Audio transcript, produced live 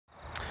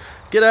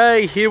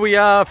G'day, here we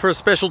are for a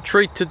special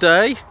treat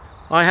today.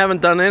 I haven't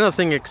done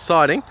anything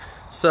exciting,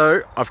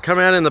 so I've come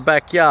out in the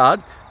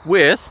backyard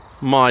with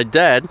my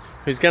dad,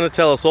 who's going to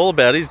tell us all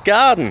about his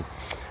garden.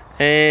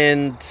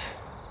 And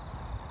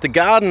the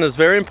garden is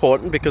very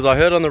important because I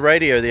heard on the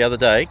radio the other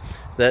day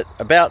that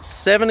about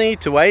 70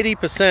 to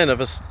 80%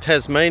 of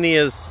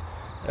Tasmania's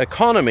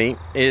economy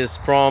is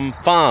from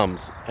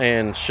farms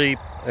and sheep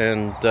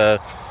and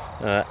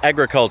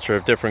agriculture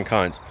of different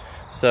kinds.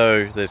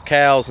 So there's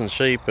cows and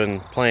sheep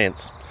and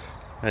plants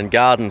and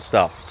garden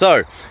stuff.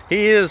 So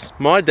here's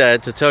my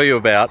dad to tell you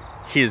about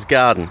his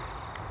garden.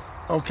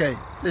 Okay,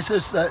 this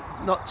is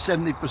not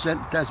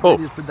 70% of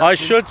Tasmania's production. I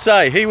should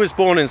say he was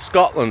born in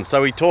Scotland,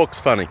 so he talks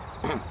funny.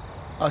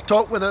 I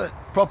talk with a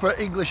proper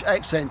English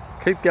accent.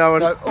 Keep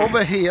going. Now,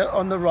 over here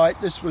on the right,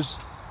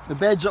 the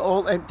beds are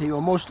all empty,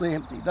 or mostly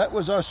empty. That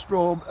was our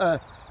straw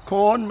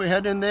corn we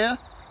had in there,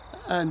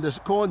 and this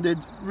corn did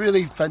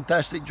really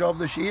fantastic job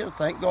this year.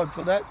 Thank God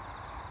for that.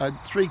 I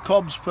had 3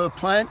 cobs per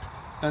plant,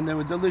 and they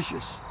were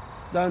delicious.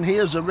 Down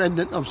here is a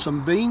remnant of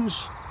some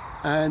beans,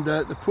 and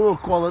the poor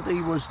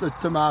quality was the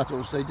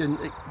tomatoes. They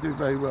didn't do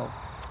very well.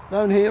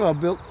 Down here I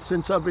built,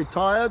 since I've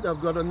retired, I've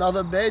got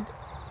another bed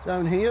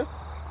down here,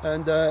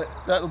 and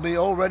that'll be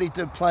all ready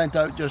to plant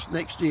out just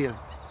next year.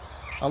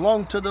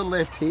 Along to the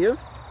left here,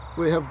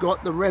 we have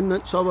got the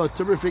remnants of a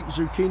terrific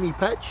zucchini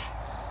patch.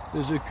 The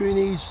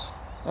zucchinis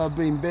have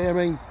been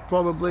bearing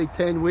probably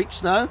 10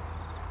 weeks now,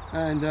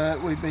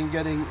 and we've been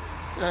getting,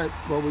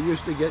 well, we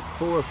used to get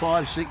 4 or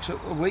 5, 6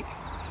 a week.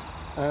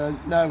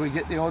 Now we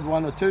get the odd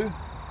 1 or 2,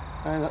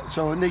 and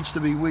so it needs to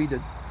be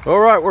weeded. All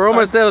right, we're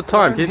almost out of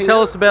time. Can you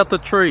tell us about the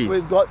trees?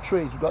 We've got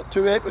trees. We've got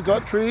 2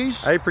 apricot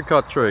trees.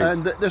 Apricot trees.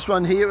 And this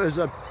one here is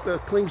a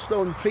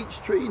clingstone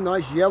peach tree,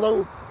 nice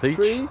yellow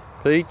tree.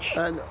 Peach.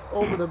 And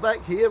over the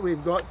back here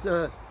we've got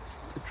the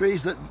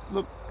trees that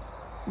look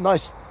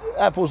nice,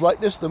 apples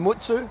like this, the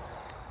mutsu.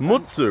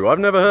 Mutsu? I've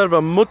never heard of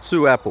a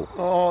mutsu apple.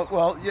 Oh,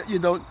 well, you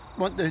don't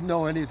want to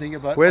know anything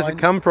about Where's mine. it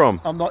come from?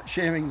 I'm not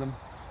sharing them.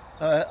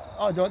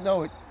 I don't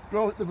know.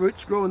 The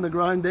roots grow in the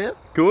ground there.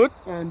 Good.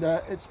 And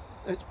it's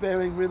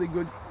bearing really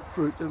good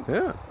fruit.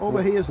 Yeah.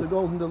 Over here is the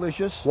Golden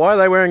Delicious. Why are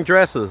they wearing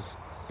dresses?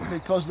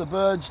 Because the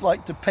birds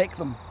like to peck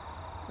them.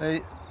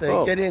 They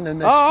get in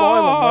and they spoil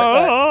them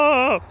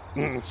like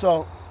that.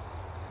 So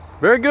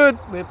very good.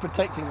 We're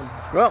protecting them.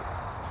 Well,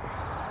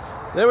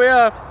 there we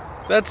are.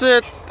 That's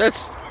it.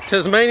 That's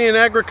Tasmanian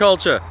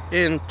agriculture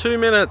in 2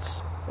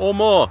 minutes or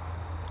more.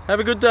 Have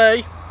a good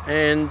day,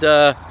 and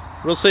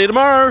we'll see you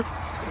tomorrow.